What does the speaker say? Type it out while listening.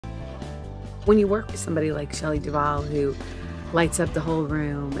When you work with somebody like Shelley Duvall, who lights up the whole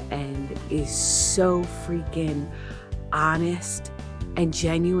room and is so freaking honest and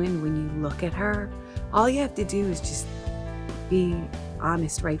genuine when you look at her, all you have to do is just be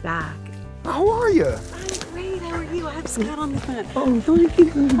honest right back. How are you? I'm great. How are you? I have Scott on the phone. Oh, thank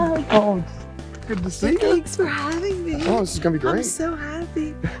you. Oh, good to see you. Thanks for having me. Oh, this is gonna be great. I'm so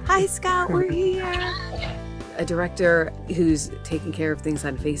happy. Hi, Scott. We're here. A director who's taking care of things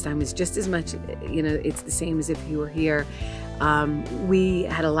on FaceTime is just as much, you know, it's the same as if you were here. We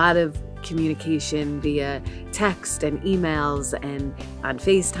had a lot of communication via text and emails and on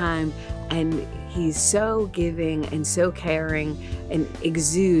FaceTime, and he's so giving and so caring and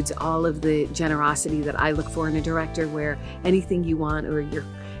exudes all of the generosity that I look for in a director, where anything you want or you're,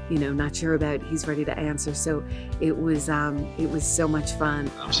 you know, not sure about, he's ready to answer. So it was so much fun.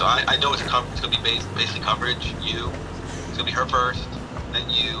 So I know it's gonna be basically coverage. It's gonna be her first, then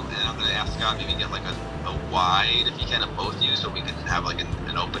you, and I'm gonna ask Scott maybe get like a wide, if you can, of both you, so we can have like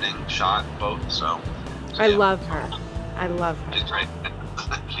an opening shot both. So I love her. I love her. She's great.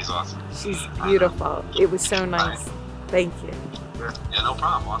 She's awesome. She's beautiful. It was so nice. Thank you. Yeah, no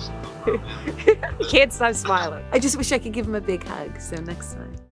problem. Awesome. No problem, yeah. I can't stop smiling. I just wish I could give him a big hug. So next time.